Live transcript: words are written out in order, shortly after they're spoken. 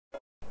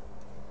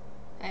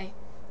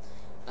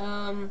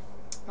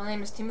My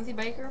name is Timothy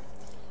Baker.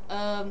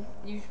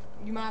 You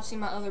might have seen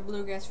my other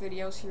bluegrass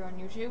videos here on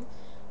YouTube,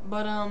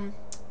 but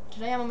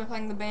today I'm gonna be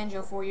playing the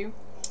banjo for you.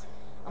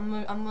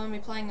 I'm gonna be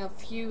playing a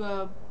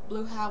few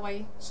Blue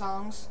Highway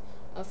songs,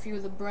 a few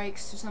of the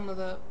breaks to some of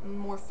the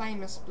more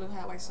famous Blue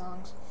Highway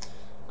songs.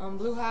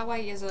 Blue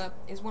Highway is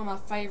one of my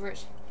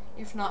favorite,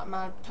 if not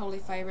my totally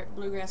favorite,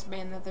 bluegrass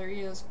band that there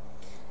is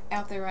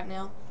out there right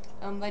now.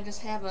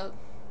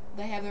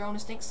 They have their own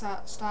distinct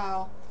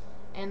style,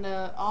 and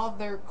all of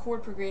their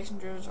chord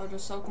progressions are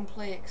just so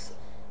complex,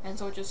 and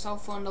so it's just so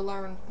fun to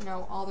learn,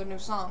 all their new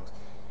songs.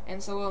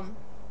 And so I'm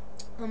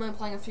gonna be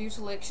playing a few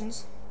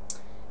selections.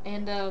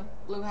 And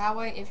Blue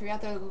Highway, if you're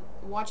out there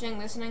watching,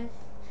 listening,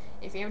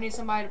 if you ever need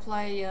somebody to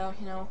play,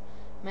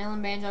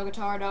 mandolin, banjo,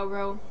 guitar,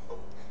 dobro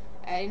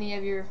at any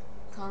of your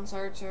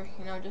concerts, or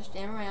just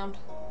jam around,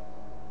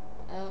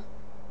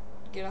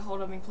 get a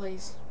hold of me,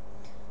 please.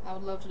 I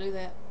would love to do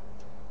that.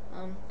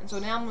 And so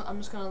now I'm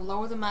just going to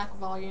lower the mic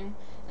volume,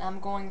 and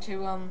I'm going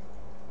to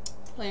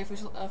play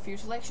a few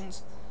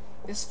selections.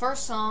 This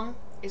first song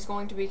is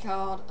going to be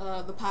called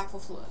The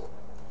Pikeville Flood.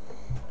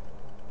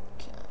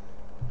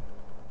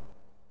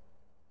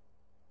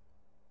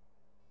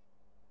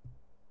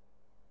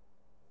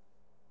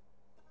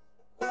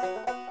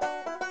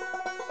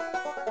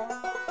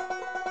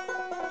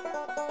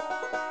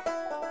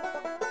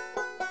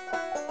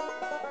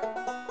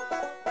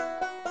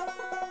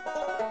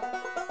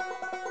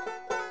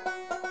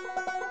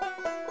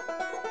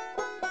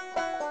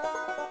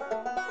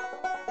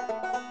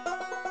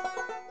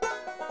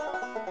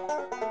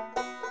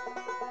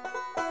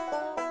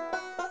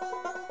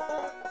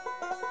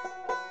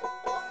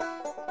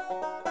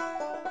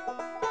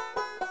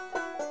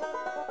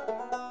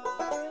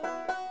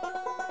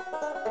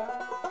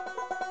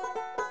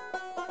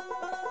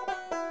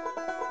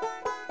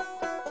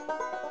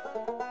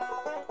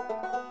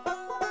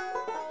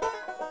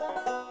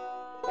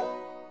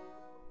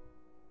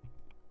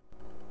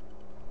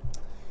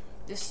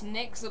 This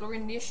next little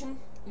rendition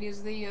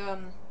is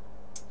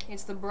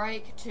it's the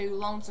break to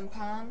Lonesome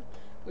Pine,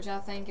 which I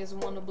think is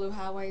one of Blue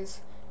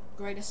Highway's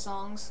greatest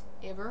songs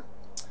ever.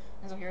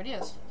 And so here it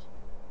is.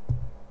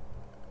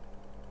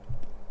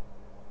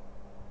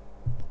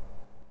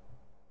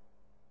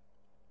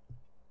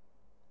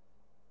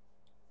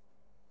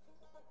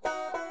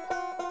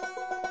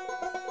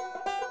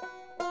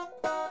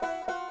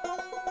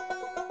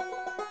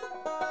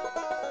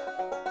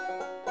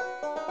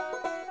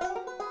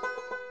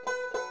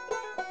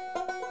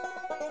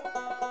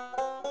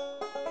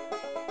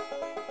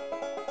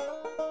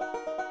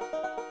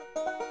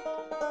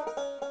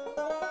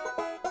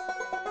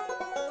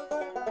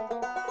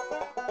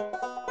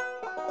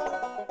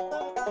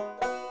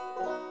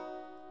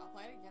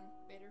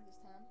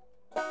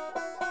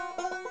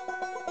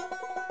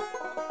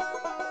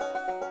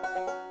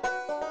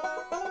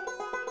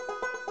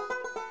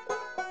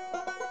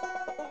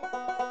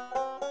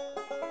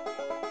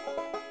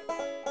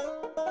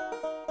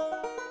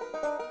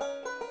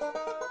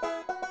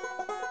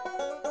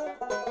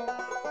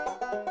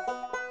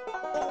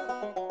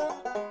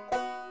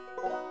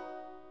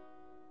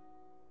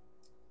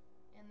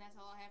 That's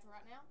all I have for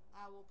right now.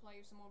 I will play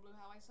you some more Blue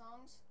Highway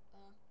songs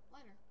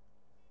later.